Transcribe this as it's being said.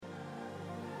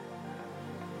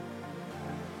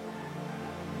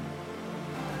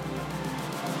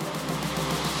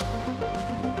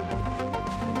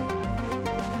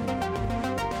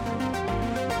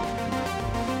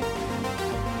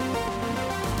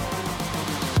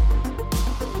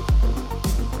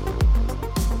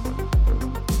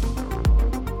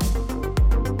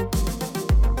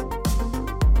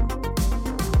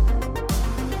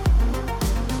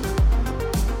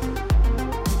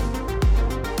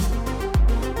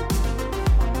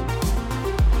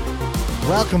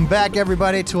Welcome back,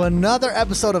 everybody, to another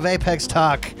episode of Apex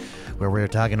Talk, where we're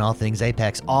talking all things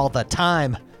Apex all the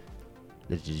time.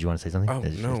 Did you want to say something?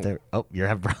 Oh, no. Oh, you're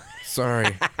having...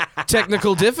 Sorry.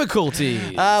 Technical difficulties.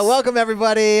 welcome,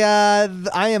 everybody. I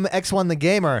am X1 the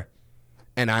Gamer.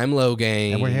 And I'm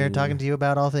Logan. And we're here talking to you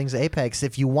about all things Apex.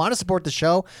 If you want to support the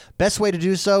show, best way to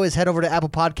do so is head over to Apple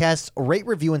Podcasts, rate,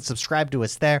 review, and subscribe to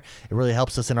us there. It really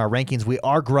helps us in our rankings. We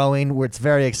are growing. It's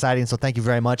very exciting, so thank you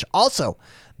very much. Also,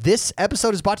 this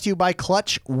episode is brought to you by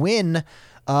Clutch Win.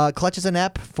 Clutch is an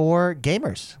app for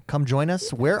gamers. Come join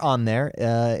us. We're on there.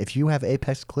 If you have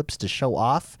Apex clips to show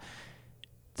off,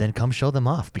 then come show them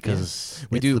off because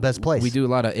it's the best place. We do a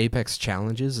lot of Apex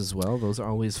challenges as well. Those are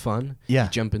always fun. Yeah. You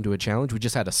jump into a challenge. We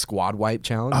just had a squad wipe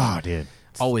challenge. Oh, dude.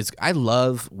 Always. I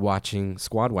love watching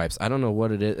squad wipes. I don't know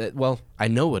what it is. Well, I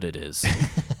know what it is.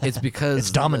 It's because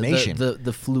it's domination.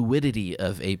 The fluidity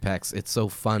of Apex. It's so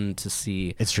fun to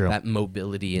see. It's true. That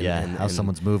mobility and how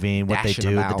someone's moving, what they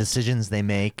do, the decisions they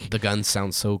make. The guns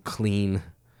sound so clean.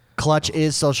 Clutch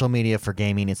is social media for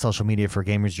gaming. It's social media for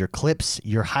gamers. Your clips,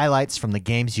 your highlights from the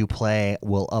games you play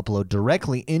will upload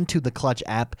directly into the Clutch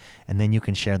app, and then you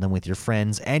can share them with your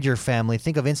friends and your family.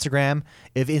 Think of Instagram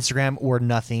if Instagram were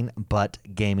nothing but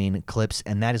gaming clips,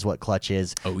 and that is what Clutch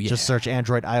is. Oh, yeah. Just search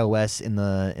Android, iOS in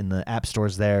the app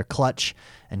stores there, Clutch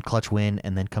and Clutch Win,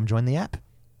 and then come join the app.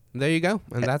 There you go,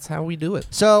 and that's how we do it.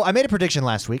 So I made a prediction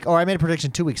last week, or I made a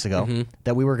prediction 2 weeks ago,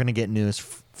 that we were going to get news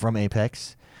from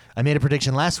Apex. I made a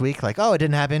prediction last week, like, it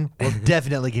didn't happen. We'll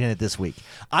definitely get in it this week.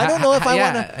 I don't know if I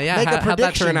want to make a prediction how'd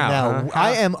that turn out, now.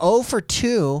 I am 0 for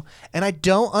 2, and I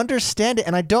don't understand it,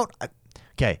 and I don't...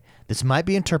 Okay, this might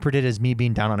be interpreted as me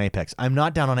being down on Apex. I'm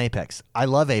not down on Apex. I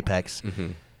love Apex,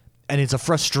 and it's a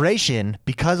frustration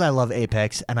because I love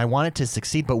Apex, and I want it to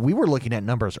succeed, but we were looking at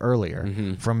numbers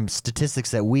earlier from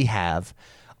statistics that we have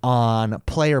on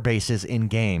player bases in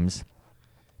games,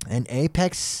 and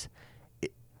Apex...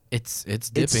 It's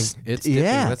dipping. It's dipping.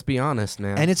 Yeah. Let's be honest,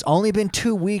 man. And it's only been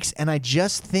 2 weeks, and I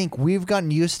just think we've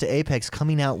gotten used to Apex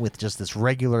coming out with just this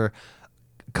regular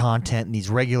content and these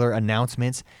regular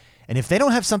announcements. And if they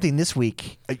don't have something this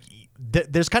week,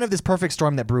 there's kind of this perfect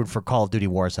storm that brewed for Call of Duty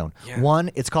Warzone. Yeah.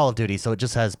 1, it's Call of Duty, so it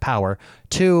just has power.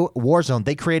 2, Warzone,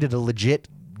 they created a legit,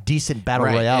 decent battle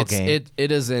royale game.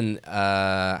 It is an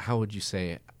how would you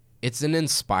say it? It's an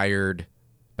inspired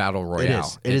battle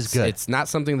royale. It is good. It's not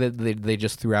something that they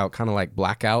just threw out, kind of like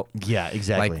Blackout. Yeah,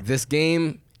 exactly. Like this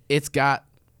game, it's got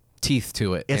teeth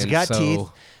to it. It's got teeth.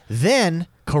 Then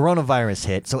coronavirus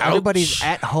hit, so everybody's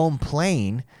at home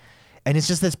playing, and it's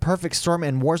just this perfect storm.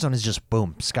 And Warzone is just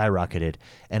boom, skyrocketed.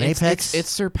 And Apex,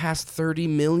 it's surpassed 30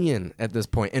 million at this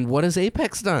point. And what has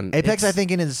Apex done? Apex, I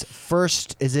think, in its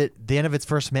first, the end of its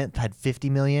first month had 50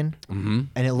 million,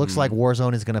 and it looks like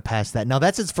Warzone is going to pass that. Now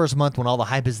that's its first month when all the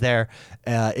hype is there.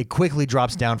 It quickly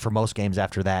drops down for most games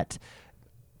after that.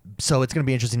 So it's going to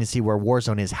be interesting to see where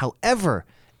Warzone is. However,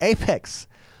 Apex,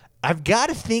 I've got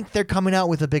to think they're coming out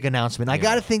with a big announcement. I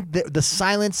got to think that the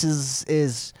silence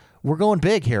is we're going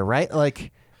big here, right?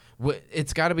 Like,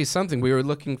 it's got to be something. We were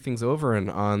looking things over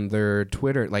on their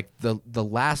Twitter. Like the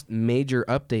last major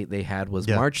update they had was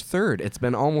March 3rd. It's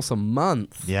been almost a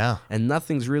month. Yeah. And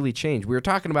nothing's really changed. We were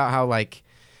talking about how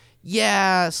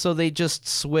so they just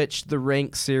switched the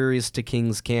rank series to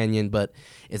Kings Canyon, but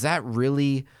is that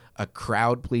really a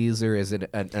crowd pleaser? Is it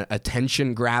an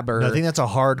attention grabber? No, I think that's a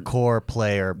hardcore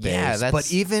player base. Yeah,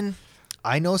 but even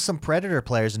I know some Predator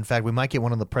players. In fact, we might get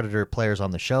one of the Predator players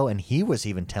on the show, and he was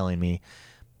even telling me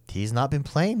he's not been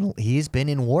playing. He's been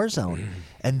in Warzone,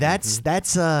 and that's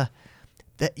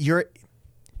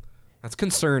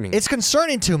concerning. It's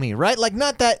concerning to me, right? Like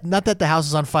not that the house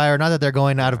is on fire, not that they're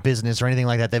going out of business or anything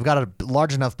like that. They've got a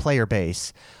large enough player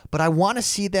base, but I want to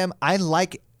see them. I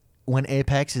like when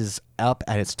Apex is up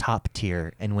at its top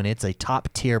tier, and when it's a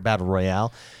top tier battle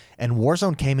royale. And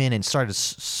Warzone came in and started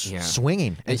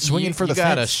swinging for the fence. You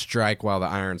gotta strike while the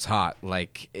iron's hot.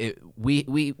 Like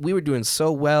we were doing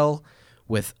so well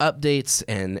with updates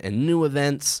and new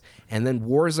events, and then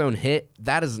Warzone hit.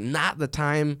 That is not the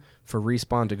time for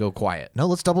Respawn to go quiet. No,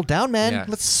 let's double down, man. Yeah.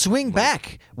 Let's swing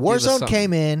back. Warzone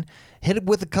came in, hit it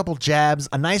with a couple jabs,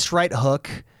 a nice right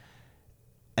hook,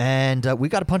 and we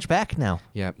got to punch back now.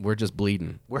 Yeah, we're just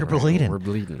bleeding. We're bleeding.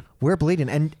 We're bleeding.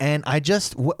 And I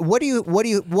just, what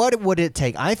would it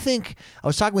take? I think I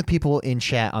was talking with people in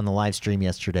chat on the live stream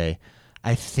yesterday.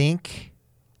 I think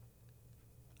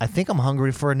I'm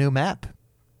hungry for a new map.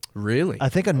 Really? I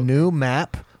think a new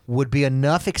map would be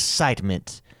enough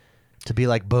excitement to be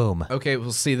like, boom. Okay,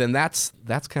 well, see, then that's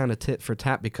kind of tit for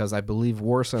tat because I believe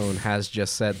Warzone has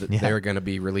just said that they're going to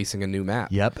be releasing a new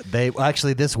map. Yep. They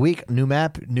actually this week, new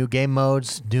map, new game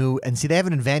modes, and see they have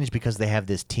an advantage because they have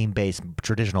this team-based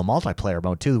traditional multiplayer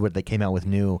mode too, where they came out with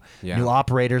new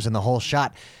operators and the whole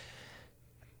shot.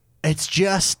 It's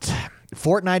just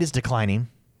Fortnite is declining.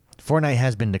 Fortnite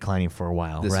has been declining for a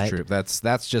while, This right? is true.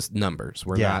 That's just numbers.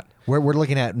 We're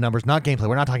looking at numbers, not gameplay.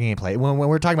 We're not talking gameplay. When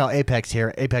we're talking about Apex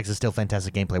here, Apex is still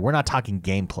fantastic gameplay. We're not talking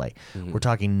gameplay. We're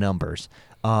talking numbers.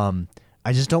 I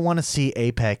just don't want to see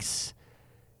Apex.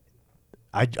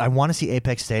 I want to see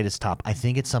Apex stay at its top. I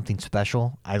think it's something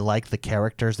special. I like the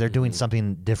characters. They're doing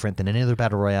something different than any other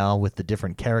battle royale with the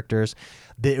different characters.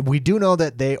 We do know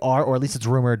that they are, or at least it's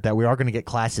rumored that we are going to get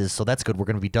classes, so that's good. We're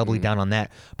going to be doubling down on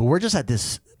that. But we're just at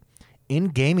this. In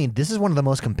gaming, this is one of the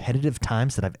most competitive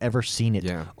times that I've ever seen it.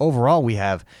 Yeah. Overall, we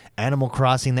have Animal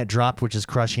Crossing that dropped, which is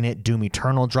crushing it. Doom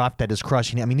Eternal dropped, that is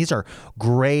crushing it. I mean, these are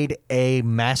grade A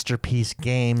masterpiece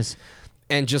games.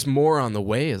 And just more on the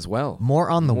way as well. More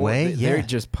on the way? They're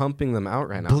just pumping them out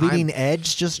right now. Bleeding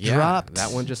Edge just dropped.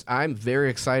 That one I'm very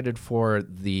excited for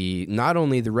not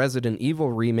only the Resident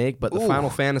Evil remake, but the Final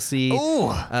Fantasy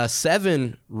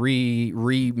 7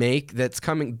 remake that's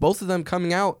coming. Both of them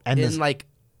coming out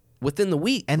within the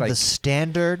week. And the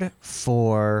standard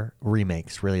for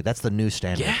remakes, really. That's the new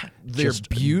standard. Yeah, they're just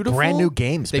beautiful. Brand new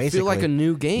games, They feel like a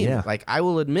new game. Yeah. Like, I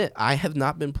will admit, I have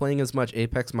not been playing as much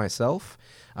Apex myself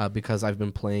because I've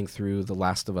been playing through The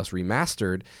Last of Us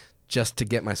Remastered just to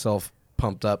get myself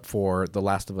pumped up for The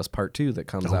Last of Us Part 2 that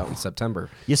comes out in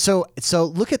September. Yeah, so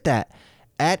look at that.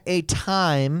 At a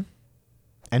time,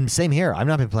 and same here, I've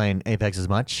not been playing Apex as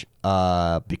much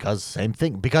because same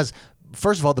thing. Because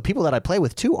first of all, the people that I play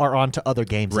with too are on to other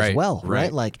games as well,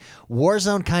 right? Like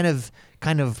Warzone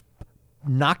kind of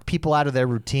knocked people out of their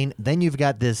routine. Then you've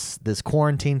got this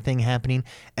quarantine thing happening,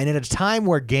 and at a time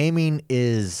where gaming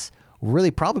is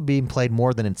really probably being played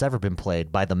more than it's ever been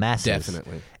played by the masses.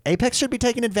 Definitely. Apex should be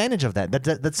taking advantage of that.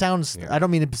 That sounds, I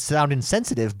don't mean to sound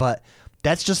insensitive, but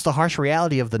that's just the harsh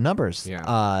reality of the numbers.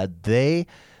 Yeah. They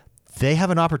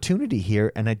have an opportunity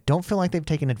here, and I don't feel like they've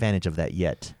taken advantage of that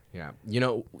yet. Yeah.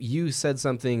 You said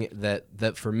something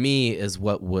that for me is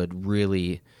what would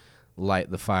really light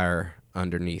the fire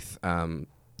underneath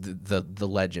the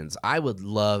legends. I would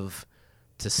love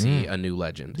to see a new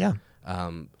legend. Yeah.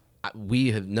 We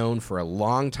have known for a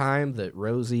long time that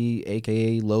Rosie,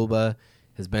 aka Loba,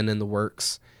 has been in the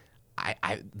works.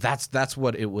 That's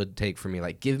what it would take for me.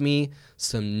 Like, give me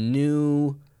some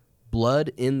new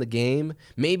blood in the game.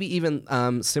 Maybe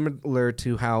even similar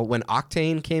to how when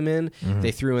Octane came in,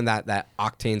 they threw in that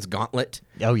Octane's Gauntlet.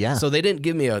 Oh yeah. So they didn't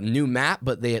give me a new map,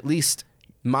 but they at least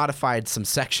modified some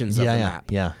sections of the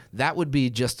map. Yeah. That would be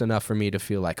just enough for me to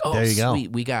feel like, oh, There you go.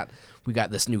 sweet, we got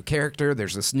this new character.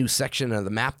 There's this new section of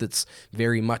the map that's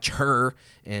very much her,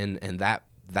 and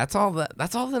that's all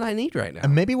that I need right now.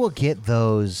 And maybe we'll get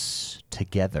those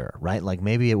together, right? Like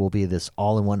maybe it will be this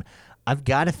all-in-one. I've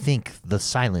got to think the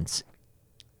Silence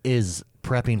is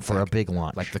prepping for a big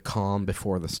launch, like the calm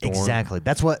before the storm. Exactly.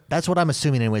 That's what I'm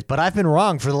assuming, anyways. But I've been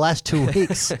wrong for the last 2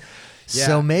 weeks,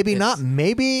 so maybe not.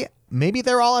 Maybe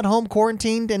they're all at home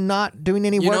quarantined and not doing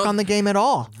any work on the game at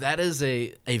all. That is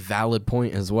a valid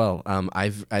point as well.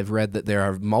 I've read that there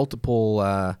are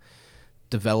multiple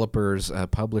developers,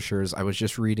 publishers. I was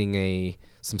just reading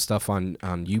some stuff on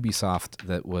Ubisoft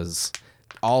that was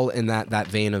all in that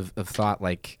vein of thought.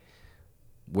 Like,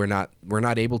 we're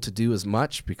not able to do as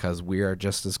much because we are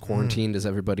just as quarantined as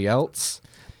everybody else.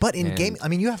 But in game, I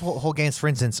mean, you have whole games. For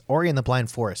instance, Ori and the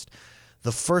Blind Forest.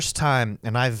 The first time,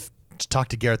 and I've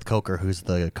talked to Gareth Coker, who's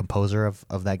the composer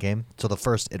of that game. So the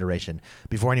first iteration,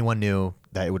 before anyone knew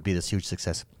that it would be this huge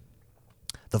success.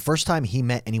 The first time he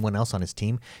met anyone else on his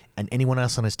team, and anyone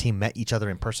else on his team met each other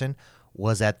in person,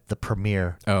 was at the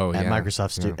premiere at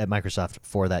Microsoft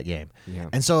for that game. Yeah.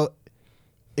 And so,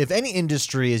 if any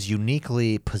industry is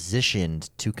uniquely positioned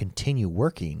to continue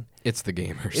working, it's the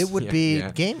gamers. it would be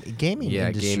gaming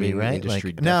industry, gaming right?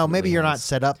 industry Like, now, maybe you're not has.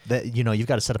 set up that you've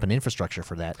got to set up an infrastructure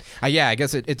for that. I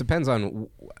guess it depends on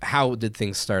how did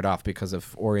things start off. Because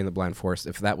of Ori and the Blind Forest,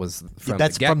 if that was from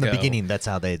That's the from the get-go, beginning. That's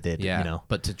how they did. Yeah,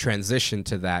 but to transition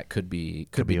to that could be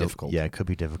difficult. Yeah, it could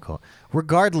be difficult.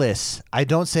 Regardless, I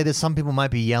don't say this. Some people might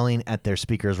be yelling at their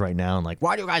speakers right now and like,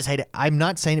 "Why do you guys hate it?" I'm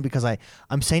not saying it because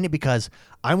I'm saying it because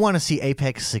I want to see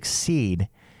Apex succeed.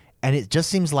 And it just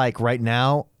seems like right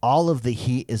now, all of the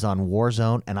heat is on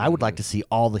Warzone, and I would like to see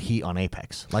all the heat on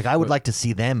Apex. Like, I would like to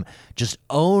see them just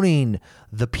owning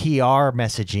the PR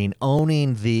messaging,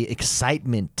 owning the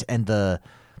excitement and the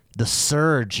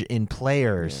surge in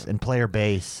players and player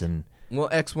base. And Well,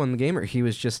 X1 Gamer, he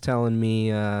was just telling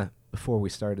me before we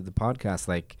started the podcast,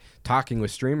 like talking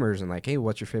with streamers and like, hey,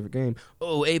 what's your favorite game?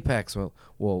 Oh, Apex. Well,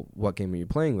 what game are you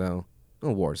playing though?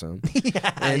 Oh, Warzone.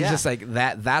 And just like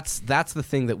that's the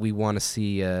thing that we want to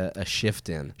see a shift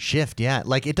in. Yeah.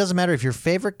 Like, it doesn't matter if your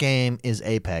favorite game is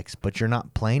Apex, but you're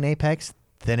not playing Apex,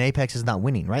 then Apex is not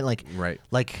winning, right?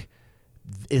 Like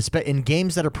in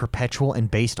games that are perpetual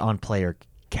and based on player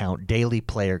count, daily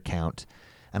player count,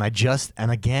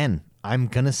 and again, I'm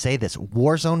going to say this,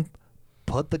 Warzone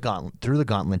threw the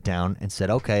gauntlet down and said,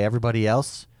 okay, everybody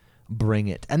else, bring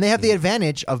it. And they have the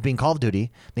advantage of being Call of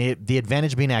Duty, the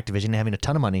advantage of being Activision, having a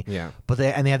ton of money. Yeah. But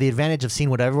they have the advantage of seeing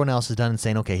what everyone else has done and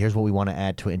saying, okay, here's what we want to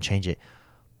add to it and change it.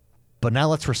 But now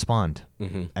let's respond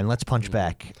and let's punch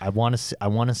back. I want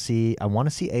to see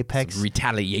Apex. Some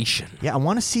retaliation. Yeah, I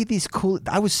want to see these cool.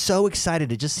 I was so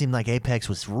excited. It just seemed like Apex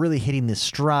was really hitting this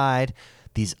stride.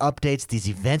 These updates, these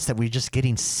events that we're just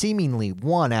getting seemingly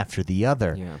one after the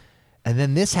other. Yeah. And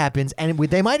then this happens, and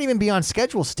they might even be on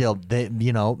schedule still.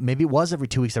 Maybe it was every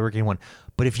 2 weeks that we're getting one.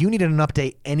 But if you needed an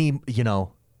update,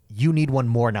 you need one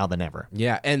more now than ever.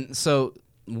 Yeah, and so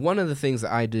one of the things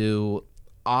that I do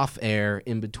off air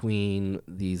in between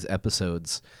these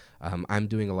episodes, I'm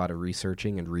doing a lot of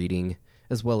researching and reading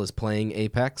as well as playing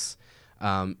Apex.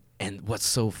 And what's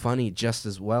so funny, just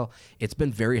as well, it's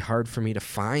been very hard for me to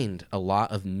find a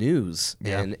lot of news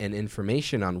and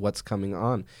information on what's coming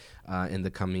on in the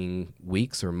coming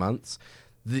weeks or months.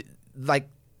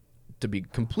 To be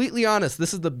completely honest,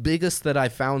 this is the biggest that I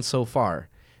found so far.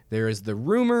 There is the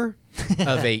rumor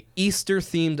of a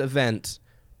Easter-themed event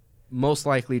most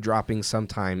likely dropping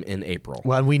sometime in April.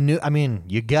 Well,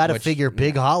 you got to figure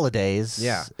big holidays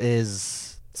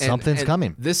is something's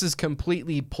coming. This is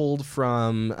completely pulled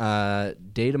from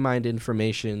data mined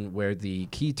information where the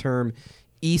key term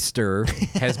Easter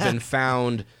has been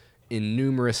found in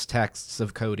numerous texts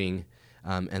of coding,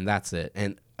 and that's it.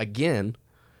 And again,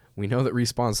 we know that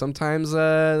Respawn sometimes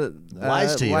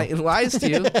lies to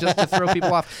you just to throw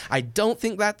people off. I don't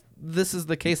think that this is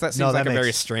the case. That seems like a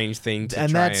very strange thing to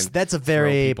try and that's a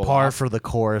very par off. For the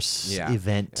course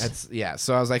event.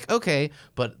 So I was like, okay,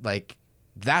 but like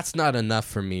that's not enough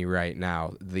for me right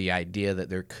now. The idea that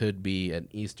there could be an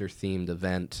Easter themed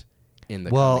event in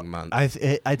the coming months.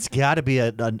 It's got to be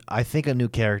I think a new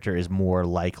character is more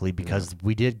likely because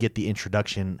we did get the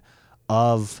introduction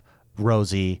of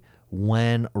Rosie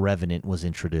when Revenant was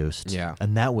introduced. Yeah.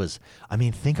 And that was,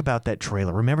 think about that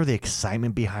trailer. Remember the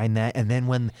excitement behind that? And then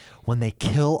when they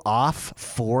kill off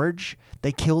Forge,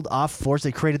 they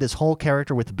created this whole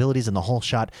character with abilities in the whole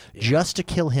shot just to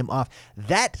kill him off.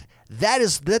 That's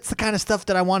the kind of stuff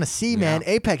that I want to see, man.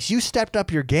 Apex, you stepped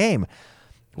up your game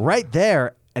right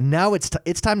there. And now it's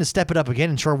time to step it up again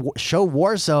and show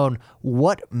Warzone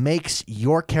what makes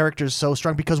your characters so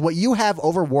strong. Because what you have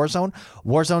over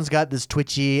Warzone's got this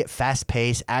twitchy,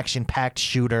 fast-paced, action-packed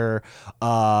shooter,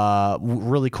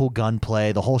 really cool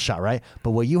gunplay, the whole shot, right?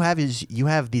 But what you have is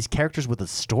these characters with a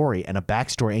story and a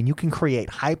backstory, and you can create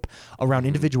hype around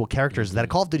individual characters that a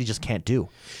Call of Duty just can't do.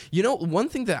 One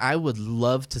thing that I would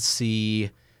love to see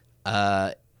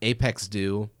Apex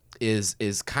do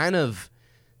is kind of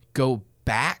go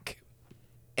back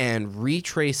and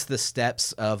retrace the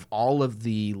steps of all of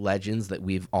the legends that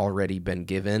we've already been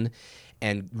given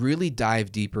and really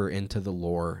dive deeper into the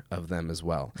lore of them as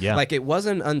well. Yeah. Like it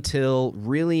wasn't until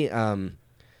really,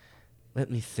 let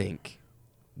me think,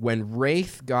 when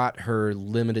Wraith got her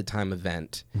limited time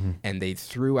event and they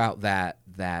threw out that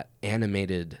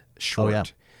animated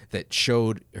short that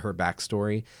showed her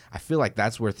backstory, I feel like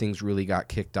that's where things really got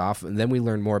kicked off. And then we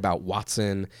learned more about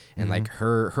Wattson and like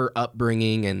her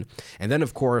upbringing. And then,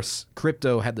 of course,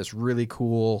 Crypto had this really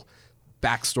cool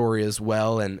backstory as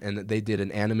well. And they did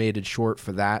an animated short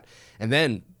for that. And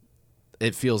then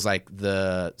it feels like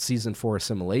the Season 4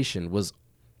 Assimilation was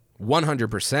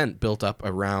 100% built up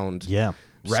around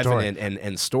Revenant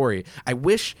and story. I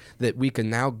wish that we could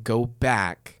now go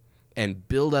back and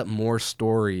build up more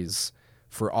stories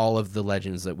for all of the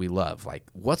legends that we love. Like,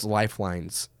 what's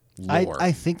Lifeline's lore?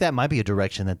 I think that might be a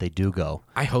direction that they do go.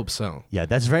 I hope so. Yeah,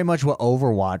 that's very much what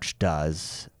Overwatch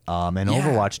does. And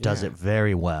Overwatch does it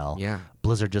very well. Yeah.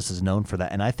 Blizzard just is known for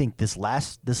that. And I think this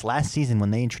last season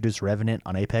when they introduced Revenant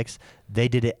on Apex, they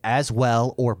did it as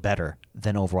well or better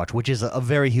than Overwatch, which is a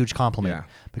very huge compliment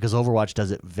because Overwatch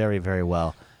does it very, very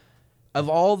well. Of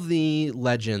all the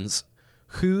legends,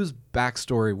 whose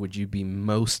backstory would you be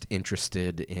most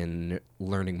interested in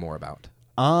learning more about?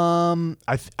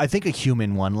 I think a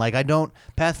human one. Like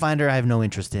Pathfinder I have no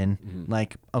interest in.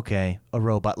 Like, okay, a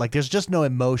robot. Like there's just no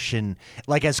emotion.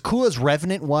 Like as cool as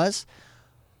Revenant's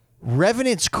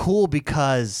cool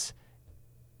because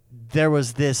there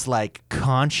was this like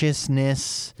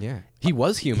consciousness. Yeah. He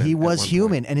was human. He at was one human,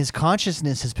 point. and his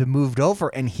consciousness has been moved over,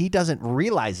 and he doesn't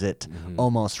realize it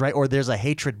almost, right? Or there's a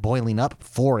hatred boiling up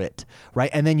for it,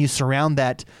 right? And then you surround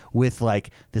that with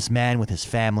like this man with his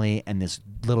family and this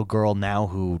little girl now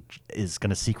who is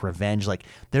going to seek revenge. Like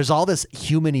there's all this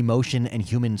human emotion and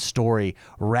human story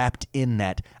wrapped in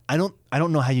that. I don't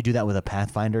know how you do that with a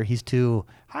Pathfinder. He's too,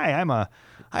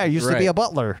 I used to be Right. a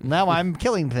butler. Now I'm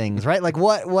killing things, right? Like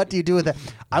what do you do with that?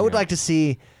 I would like to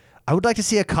see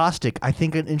a Caustic. I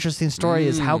think an interesting story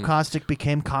is how Caustic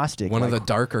became Caustic. One of the Like,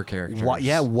 darker characters.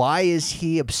 why is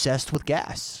he obsessed with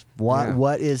gas?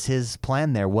 What is his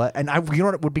plan there? You know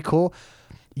what would be cool?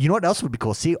 You know what else would be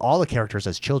cool? See all the characters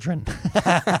as children.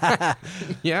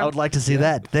 Yeah. I would like to see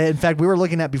that. In fact, we were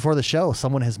looking at before the show,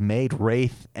 someone has made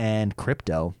Wraith and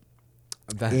Crypto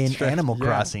That's in right. Animal Yeah.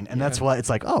 Crossing. And that's Yeah. why it's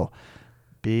like, oh,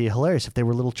 be hilarious if they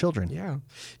were little children. Yeah.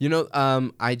 You know,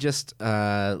 I just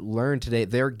learned today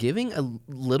they're giving a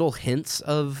little hints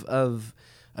of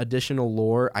additional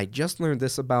lore. I just learned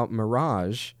this about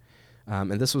Mirage,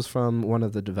 and this was from one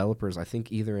of the developers, I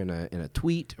think either in a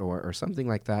tweet or something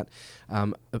like that.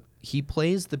 He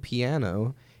plays the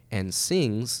piano and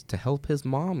sings to help his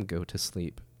mom go to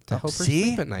sleep. To help her See?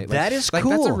 sleep at night. That is like,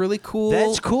 cool. That's a really cool.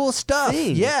 That's cool stuff.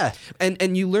 thing. Yeah.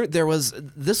 And you learned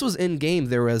this was in game.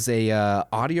 There was a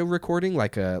audio recording,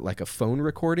 like a phone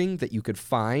recording that you could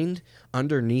find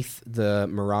underneath the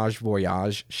Mirage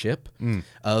Voyage ship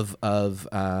of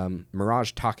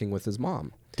Mirage talking with his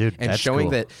mom, Dude, and that's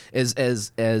showing cool. that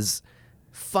as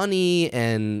funny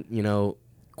and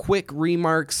quick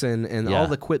remarks and Yeah. all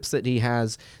the quips that he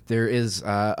has, there is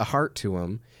a heart to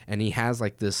him. And he has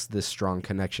like this strong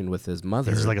connection with his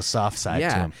mother. There's like a soft side to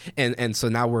Yeah, him. and so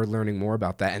now we're learning more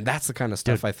about that, and that's the kind of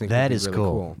stuff I think that would be is really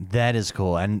cool. That is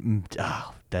cool. And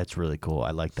that's really cool.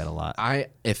 I like that a lot.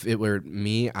 If it were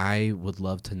me, I would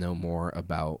love to know more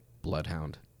about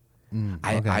Bloodhound.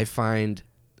 okay. I find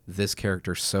this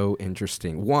character so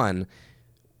interesting. One,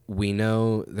 we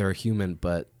know they're human,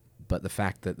 but the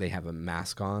fact that they have a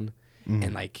mask on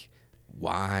and like.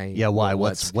 Why? Yeah, why?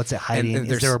 What's it hiding? Is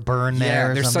there's- there a burn there Yeah,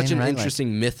 or there's such something, an right? Like-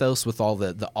 interesting mythos with all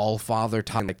the All-Father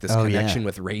talk, like this Oh, yeah. connection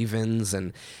with ravens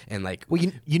and like. Well,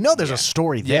 you know there's a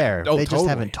story there. Oh, they just totally.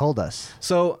 haven't told us.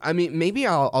 So I mean, maybe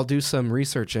I'll do some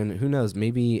research, and who knows?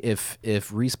 Maybe if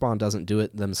Respawn doesn't do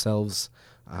it themselves,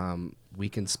 we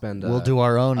can spend We'll do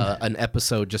our own. an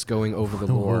episode just going over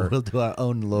the lore. We'll do our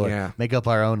own lore. Yeah. Make up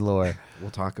our own lore.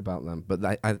 We'll talk about them, but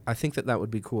I think that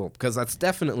would be cool because that's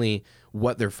definitely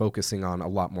what they're focusing on a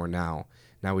lot more now.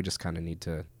 Now we just kind of need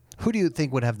to. Who do you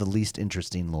think would have the least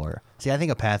interesting lore? See, I think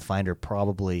a Pathfinder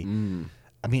probably.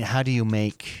 I mean, how do you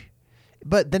make?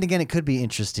 But then again, it could be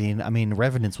interesting. I mean,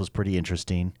 Revenants was pretty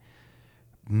interesting.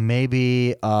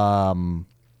 Maybe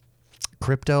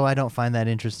Crypto. I don't find that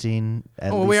interesting.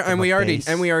 we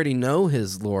already know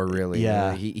his lore really.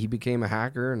 Yeah. He became a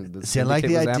hacker and the See, I like the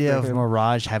Syndicate was idea after of him.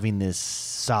 Mirage having this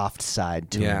soft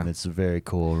side to Yeah. him. It's very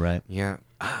cool, right? Yeah.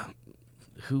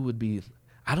 Who would be?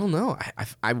 I don't know.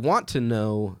 I want to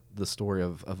know the story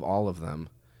of all of them,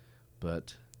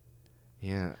 but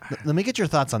yeah. Let me get your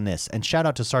thoughts on this. And shout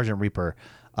out to Sergeant Reaper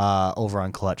over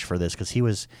on Clutch for this, because he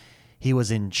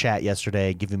was in chat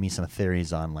yesterday giving me some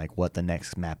theories on like what the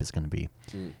next map is going to be.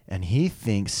 And he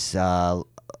thinks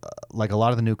like a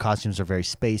lot of the new costumes are very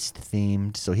space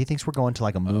themed, so he thinks we're going to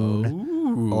like a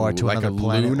moon or to like another a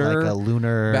planet, lunar like a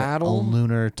lunar battle? a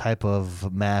lunar type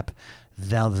of map.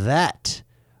 Now that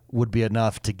would be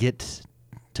enough to get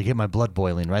my blood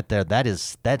boiling right there.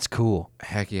 That's cool.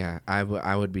 Heck yeah, I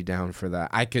would be down for that.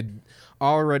 I could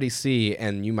already see,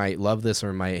 and you might love this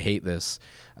or might hate this,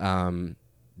 them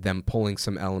pulling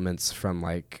some elements from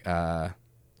like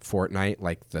Fortnite,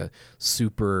 like the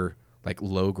super like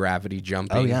low gravity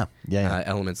jumping. Oh, yeah.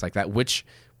 Elements like that, which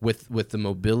with the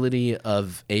mobility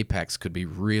of Apex could be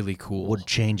really cool. Would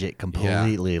change it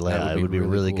completely. that Yeah, would it be would be really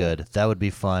really cool. good. That would be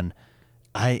fun.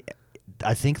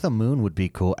 I think the moon would be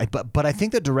cool. But I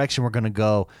think the direction we're going to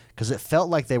go, because it felt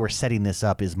like they were setting this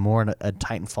up, is more in a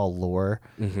Titanfall lore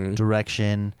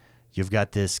direction. You've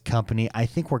got this company. I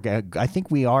think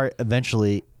we are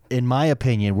eventually, in my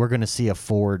opinion, we're going to see a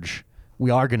Forge. We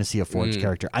are going to see a Forge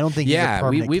character. I don't think he's a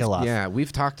permanent kill-off. Yeah,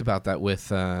 we've talked about that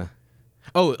with.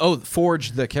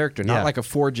 Forge the character, not Yeah. like a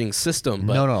forging system,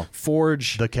 but No.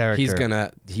 Forge The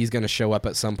character. He's gonna show up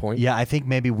at some point. Yeah, I think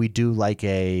maybe we do like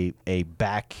a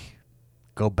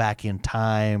go back in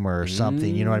time or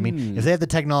something. You know what I mean? If they have the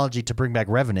technology to bring back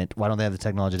Revenant, why don't they have the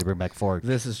technology to bring back Forge?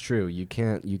 This is true. You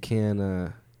can't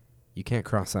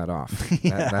cross that off.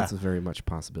 That's a very much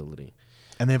possibility.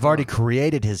 And they've already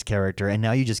created his character, and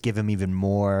now you just give him even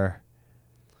more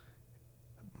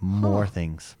more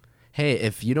things. Hey,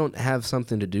 if you don't have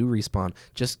something to do, Respawn,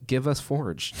 just give us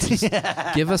Forge. Just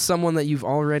give us someone that you've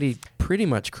already pretty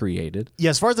much created. Yeah,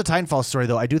 as far as the Titanfall story,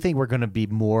 though, I do think we're going to be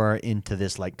more into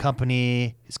this, like,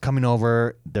 company is coming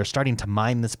over. They're starting to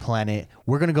mine this planet.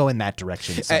 We're going to go in that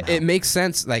direction somehow. It makes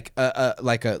sense, like a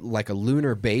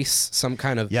lunar base, some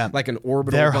kind of, like an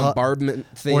orbital They're bombardment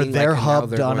thing. Or they're like, and now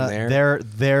hubbed they're on going there.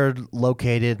 they're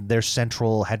located, their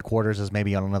central headquarters is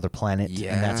maybe on another planet,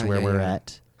 and that's where we're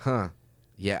at. Huh.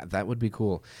 Yeah, that would be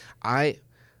cool. That's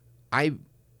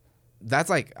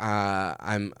like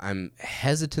I'm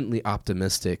hesitantly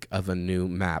optimistic of a new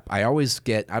map. I always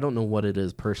get, I don't know what it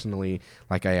is personally,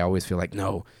 like I always feel like,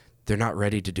 no, they're not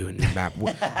ready to do a new map.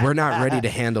 We're not ready to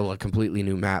handle a completely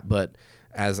new map. But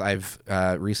as I've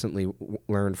recently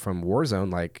learned from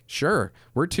Warzone, like, sure,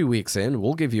 we're 2 weeks in,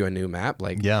 we'll give you a new map.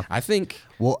 Like, Yeah. I think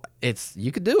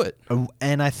you could do it.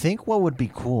 And I think what would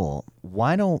be cool,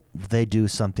 why don't they do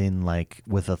something like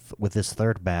with this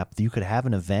third map? You could have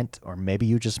an event, or maybe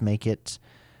you just make it.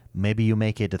 Maybe you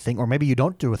make it a thing, or maybe you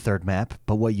don't do a third map,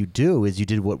 but what you do is you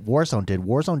did what Warzone did.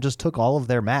 Warzone just took all of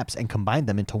their maps and combined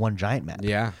them into one giant map.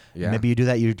 Yeah. Maybe you do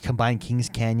that. You combine Kings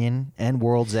Canyon and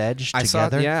World's Edge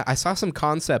together. I saw some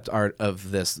concept art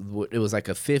of this. It was like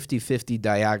a 50-50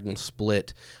 diagonal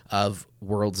split of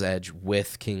World's Edge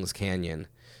with Kings Canyon.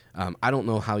 I don't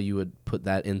know how you would put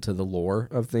that into the lore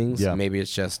of things. Yeah. Maybe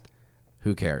it's just,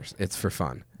 who cares? It's for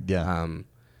fun. Yeah.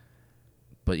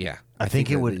 But yeah, I think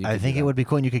it would. I think it would be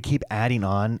cool, and you could keep adding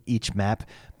on each map.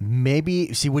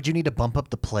 Maybe would you need to bump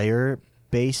up the player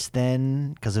base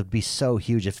then? Because it would be so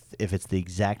huge if it's the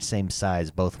exact same size,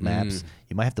 both maps.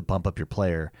 You might have to bump up your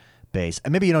player base,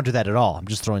 and maybe you don't do that at all. I'm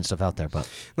just throwing stuff out there, but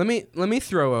let me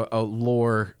throw a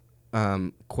lore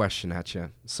question at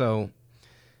you. So,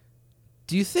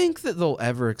 do you think that they'll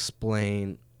ever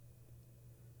explain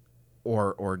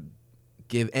or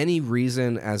give any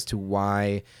reason as to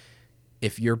why,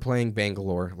 if you're playing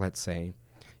Bangalore, let's say,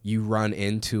 you run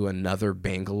into another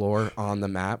Bangalore on the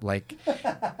map, like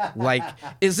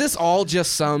is this all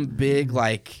just some big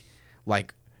like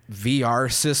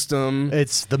VR system?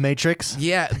 it's the Matrix.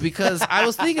 Yeah, because I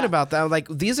was thinking about that. Like,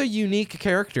 these are unique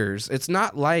characters. It's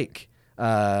not like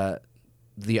the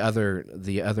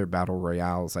other battle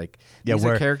royales. Like, these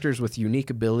are characters with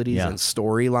unique abilities and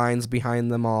storylines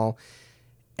behind them all.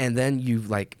 And then you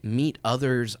like meet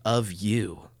others of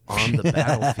you on the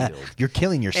battlefield. You're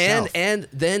killing yourself. And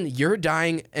then you're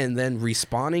dying and then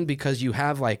respawning because you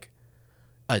have like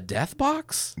a death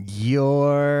box?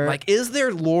 Like, is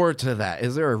there lore to that?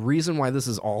 Is there a reason why this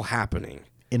is all happening?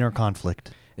 Inner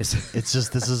conflict. It's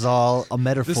just, this is all a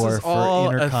metaphor for inner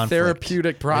conflict. This is all a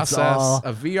therapeutic process,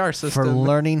 a VR system. For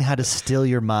learning how to still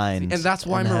your mind. And that's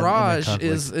why Mirage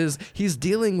is he's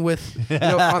dealing with,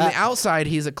 on the outside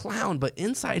he's a clown, but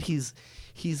inside he's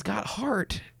got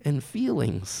heart and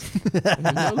feelings and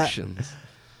emotions.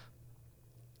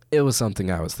 It was something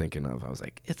I was thinking of. I was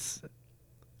like,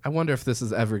 I wonder if this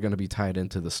is ever going to be tied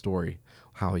into the story,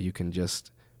 how you can just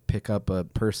pick up a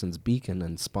person's beacon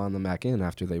and spawn them back in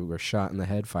after they were shot in the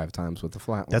head 5 times with the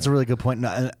flatline. That's a really good point.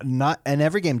 Not and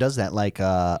every game does that. Like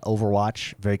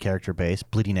Overwatch, very character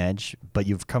based. Bleeding Edge, but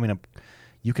you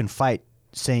can fight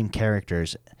same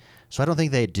characters. So I don't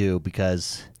think they do,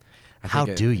 because how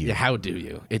do you? Yeah, how do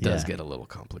you? It does get a little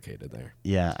complicated there.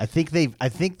 Yeah, I think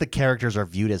the characters are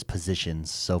viewed as positions.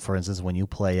 So for instance, when you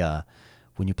play a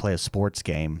sports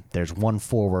game, there's one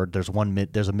forward, there's a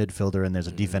midfielder, and there's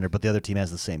a defender, but the other team has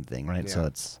the same thing, right? Yeah. So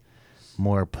it's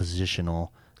more positional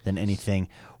than anything.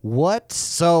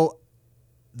 So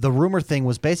the rumor thing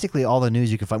was basically all the news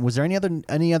you could find. Was there any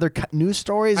other news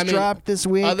stories dropped this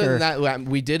week? Other than that,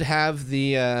 we did have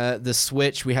the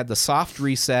switch. We had the soft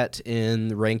reset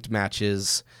in ranked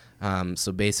matches.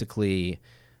 So basically,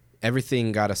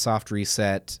 everything got a soft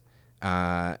reset.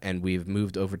 And we've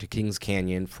moved over to Kings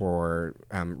Canyon for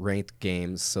ranked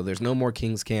games. So there's no more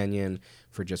Kings Canyon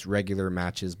for just regular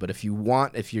matches. But if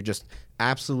you're just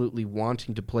absolutely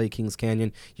wanting to play Kings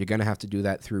Canyon, you're going to have to do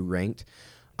that through ranked.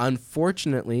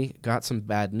 Unfortunately, got some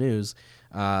bad news.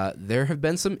 There have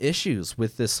been some issues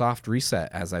with this soft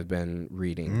reset, as I've been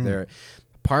reading. They're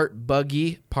part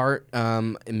buggy, part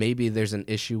maybe there's an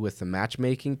issue with the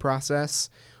matchmaking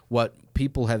process. What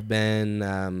people have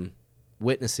been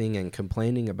witnessing and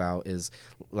complaining about is,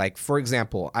 like, for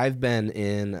example, I've been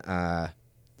in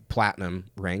platinum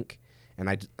rank,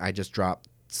 and I just dropped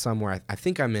somewhere. I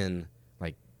think I'm in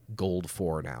like gold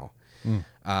 4 now.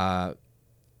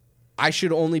 I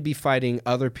should only be fighting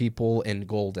other people in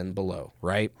gold and below,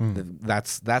 right?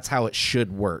 That's how it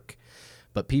should work.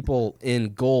 But people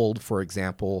in gold, for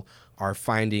example, are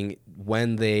finding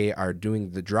when they are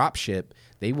doing the drop ship,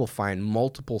 they will find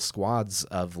multiple squads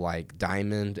of like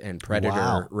diamond and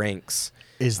predator ranks.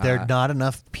 Is there not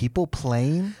enough people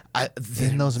playing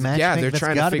in those matches? Yeah, they're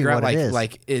trying to figure out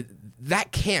it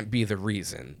that can't be the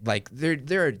reason. Like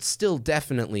there are still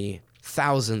definitely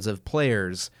thousands of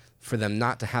players for them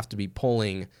not to have to be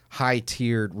pulling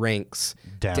high-tiered ranks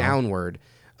downward.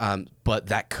 But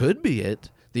that could be it.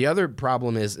 The other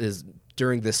problem is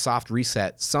during this soft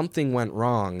reset, something went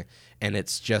wrong, and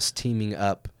it's just teaming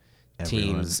up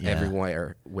teams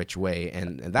everywhere, which way,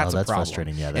 and that's a problem.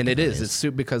 Frustrating. Yeah, and it is. It's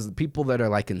because the people that are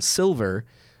like in silver,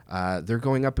 they're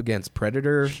going up against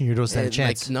Predator. You don't stand a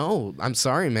chance. Like, no, I'm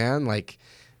sorry, man. Like,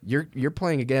 you're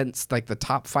playing against like the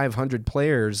top 500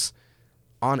 players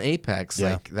on Apex.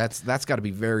 Yeah. Like that's got to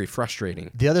be very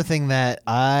frustrating. The other thing that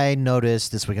I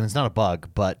noticed this weekend, it's not a bug,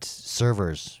 but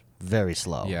servers very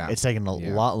slow. Yeah. It's taking a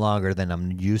lot longer than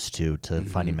I'm used to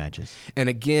finding matches. And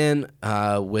again,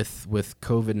 with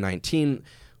COVID-19,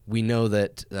 we know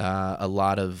that a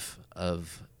lot of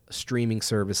streaming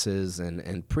services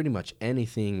and pretty much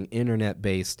anything internet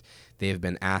based, they have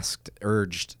been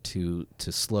urged to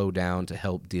slow down to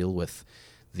help deal with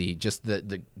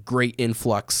the great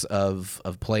influx of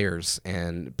players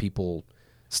and people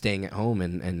staying at home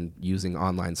and using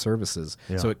online services.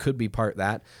 Yeah. So it could be part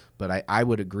that, but I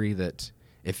would agree that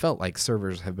it felt like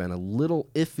servers have been a little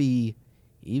iffy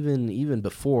even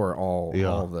before all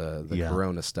the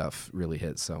Corona stuff really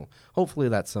hit. So hopefully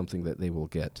that's something that they will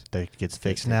get. That gets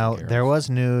fixed. Now, there was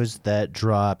news that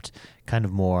dropped, kind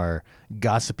of more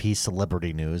gossipy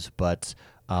celebrity news, but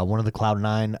one of the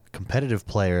Cloud9 competitive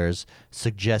players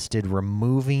suggested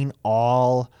removing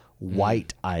all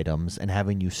white items and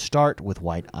having you start with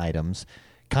white items.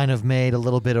 Kind of made a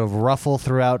little bit of ruffle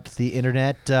throughout the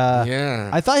internet.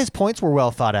 I thought his points were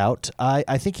well thought out.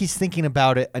 I think he's thinking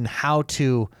about it and how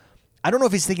to... I don't know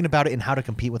if he's thinking about it and how to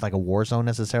compete with like a Warzone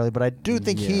necessarily, but I do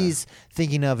think he's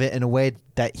thinking of it in a way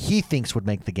that he thinks would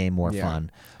make the game more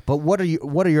fun. But what are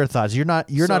your thoughts? You're not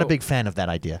a big fan of that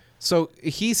idea. So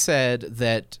he said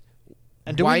that.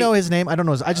 And do we know his name? I don't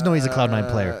know. I just know he's a Cloud9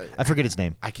 player. I forget his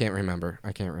name. I can't remember.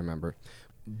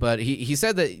 But he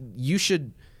said that you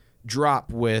should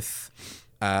drop with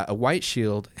a white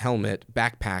shield, helmet,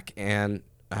 backpack, and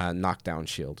knockdown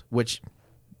shield, which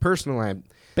personally,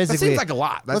 that seems like a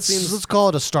lot. Let's call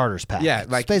it a starters pack. Yeah,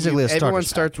 like it's basically a starters everyone pack.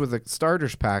 starts with a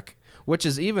starters pack, which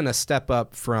is even a step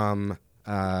up from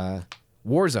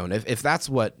Warzone. If that's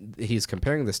what he's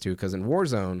comparing this to, because in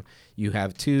Warzone you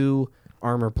have 2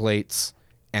 armor plates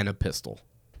and a pistol.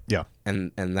 Yeah,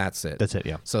 and that's it. That's it.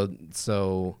 Yeah.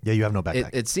 So yeah, you have no backpack.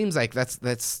 It seems like that's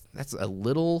a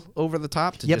little over the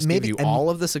top to just maybe, give you all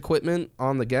of this equipment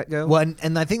on the get go. Well,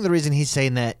 and I think the reason he's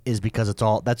saying that is because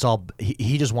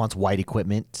he just wants white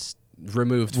equipment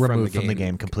removed from the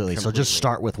game completely. So just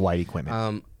start with white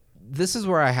equipment. This is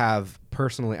where I have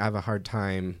a hard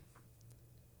time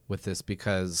with this,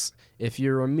 because if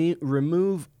you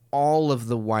remove all of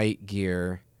the white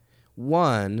gear,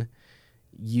 one,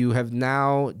 you have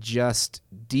now just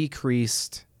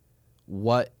decreased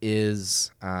what is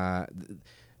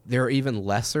there are even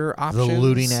lesser options. The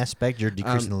looting aspect, you're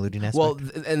decreasing the looting aspect. Well,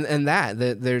 and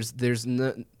there's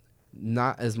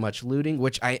not as much looting,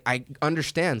 which I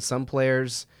understand. Some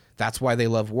players, that's why they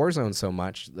love Warzone so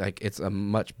much. Like, it's a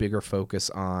much bigger focus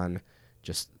on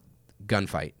just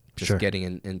gunfight, just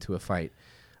getting into a fight.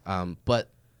 But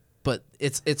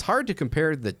it's hard to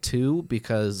compare the two,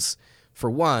 because for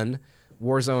one,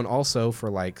 Warzone also,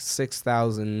 for like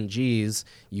 6,000 Gs,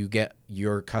 you get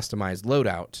your customized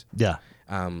loadout. Yeah.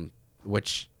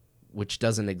 Which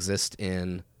doesn't exist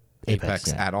in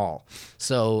Apex at all.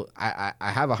 So I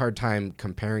have a hard time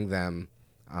comparing them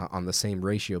on the same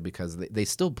ratio, because they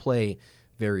still play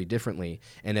very differently.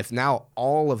 And if now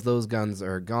all of those guns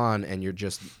are gone and you're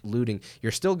just looting,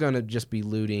 you're still going to just be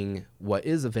looting what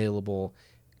is available,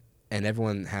 and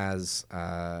everyone has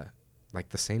like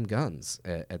the same guns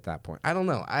at that point. I don't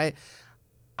know.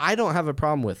 I don't have a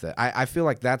problem with it. I feel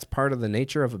like that's part of the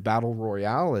nature of a battle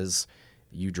royale, is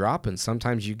you drop, and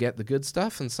sometimes you get the good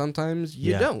stuff and sometimes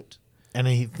you don't. And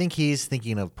I think he's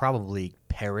thinking of probably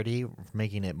parity,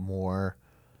 making it more,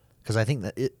 because I think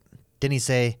that didn't he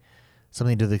say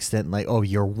something to the extent like, oh,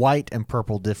 your white and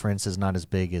purple difference is not as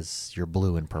big as your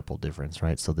blue and purple difference,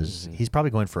 right? So he's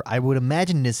probably going for, I would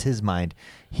imagine this his mind,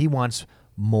 he wants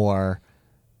more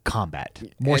combat,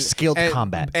 more skilled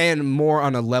combat, and more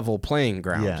on a level playing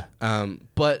ground. Yeah.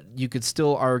 But you could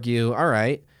still argue, all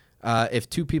right, if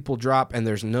 2 people drop and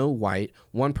there's no white,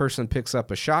 one person picks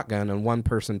up a shotgun and one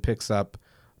person picks up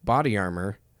body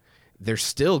armor, there's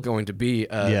still going to be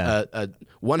Yeah.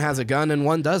 one has a gun and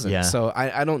one doesn't. Yeah. So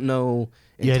I don't know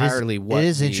entirely what it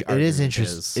is the it is argument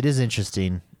interesting. It is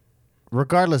interesting.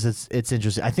 Regardless, it's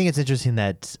interesting. I think it's interesting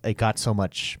that it got so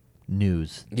much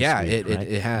news. this Yeah, week, it right?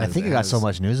 has. I think it got so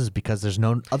much news is because there's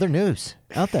no other news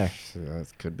out there. That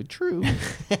could be true.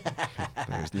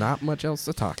 There's not much else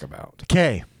to talk about.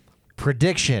 Okay,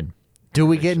 prediction. Do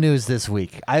we get news this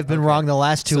week? I've been wrong the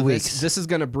last 2 So weeks. This is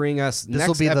going to bring us. This will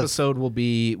Next be the- episode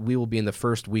we will be in the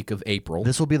first week of April.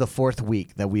 This will be the 4th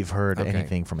week that we've heard Okay.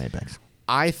 anything from Apex.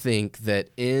 I think that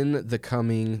in the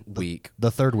coming week,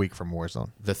 The 3rd week from Warzone.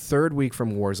 the 3rd week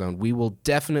from Warzone, we will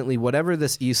definitely, whatever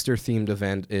this Easter themed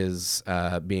event is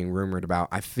being rumored about,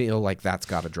 I feel like that's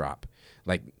got to drop.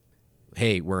 Like,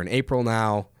 hey, we're in April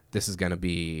now. This is going to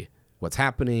be what's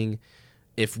happening.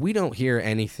 If we don't hear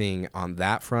anything on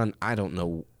that front, I don't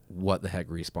know what the heck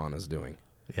Respawn is doing.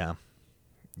 Yeah.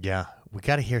 Yeah. We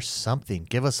got to hear something.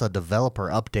 Give us a developer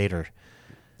update or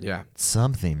Yeah.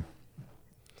 something.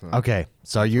 Okay.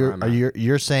 So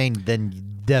you're saying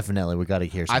then definitely we got to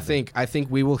hear something. I think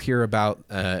we will hear about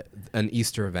an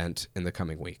Easter event in the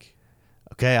coming week.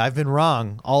 Okay, I've been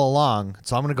wrong all along,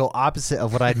 so I'm going to go opposite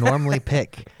of what I normally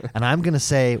pick. And I'm going to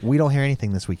say we don't hear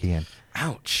anything this week again,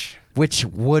 Ouch. which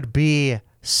would be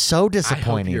so I hope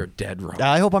disappointing. you're dead wrong.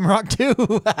 I hope I'm wrong too.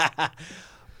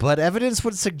 But evidence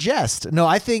would suggest. No,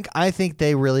 I think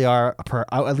they really are,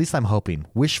 at least I'm hoping,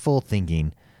 wishful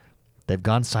thinking. They've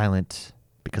gone silent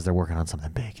because they're working on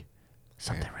something big.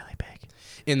 Something really big.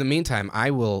 In the meantime,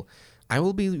 I will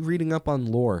be reading up on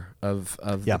lore of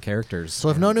Yeah. the characters. So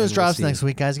if no news we'll drops see. next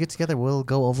week, guys, get together. We'll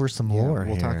go over some Yeah, lore.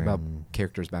 we'll talk here about and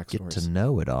characters' get backstories. to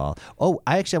know it all. Oh,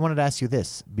 I wanted to ask you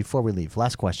this before we leave.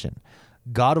 Last question.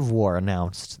 God of War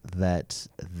announced that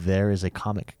there is a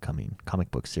comic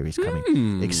book series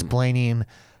coming, explaining.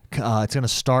 It's going to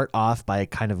start off by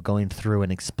kind of going through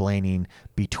and explaining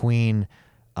between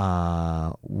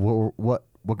what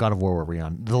God of War were we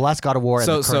on? The last God of War and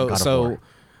the current God of War.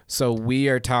 So we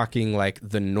are talking like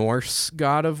the Norse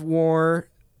God of War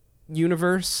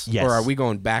universe, Yes. or are we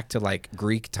going back to like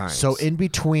Greek times? So in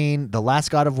between the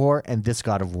last God of War and this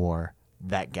God of War,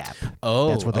 that gap. oh,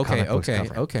 that's what the okay, comic books okay,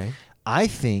 cover. okay. I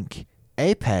think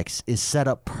Apex is set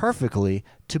up perfectly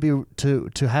to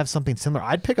have something similar.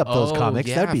 I'd pick up those comics.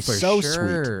 Yeah, That'd be for so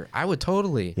sure. sweet. I would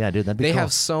totally. Yeah, dude, that'd be They cool.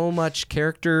 have so much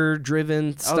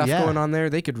character-driven stuff yeah. going on there.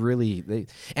 They could really,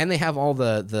 and they have all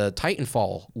the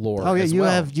Titanfall lore. Oh yeah, as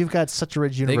well. you've got such a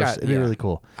rich universe. It'd be really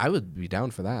cool. I would be down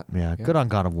for that. Yeah, good on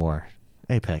God of War.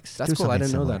 Apex. That's Do cool. I something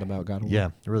didn't know similar. that about God of War. Yeah,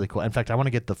 really cool. In fact, I want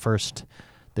to get the first.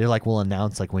 They're like, we'll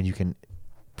announce like when you can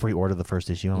pre-order the first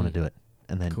issue. I want to do it,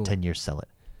 and then Cool. 10 years sell it.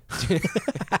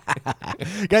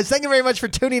 Guys, thank you very much for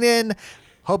tuning in.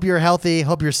 Hope you're healthy.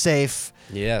 Hope you're safe.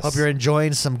 Yes. Hope you're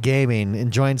enjoying some gaming,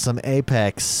 enjoying some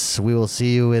Apex. We will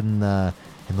see you in the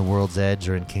World's Edge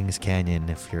or in Kings Canyon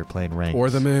if you're playing ranked. Or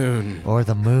the moon. Or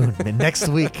the moon. And next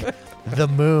week, the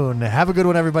moon. Have a good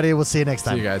one, everybody. We'll see you next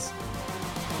time. See you guys.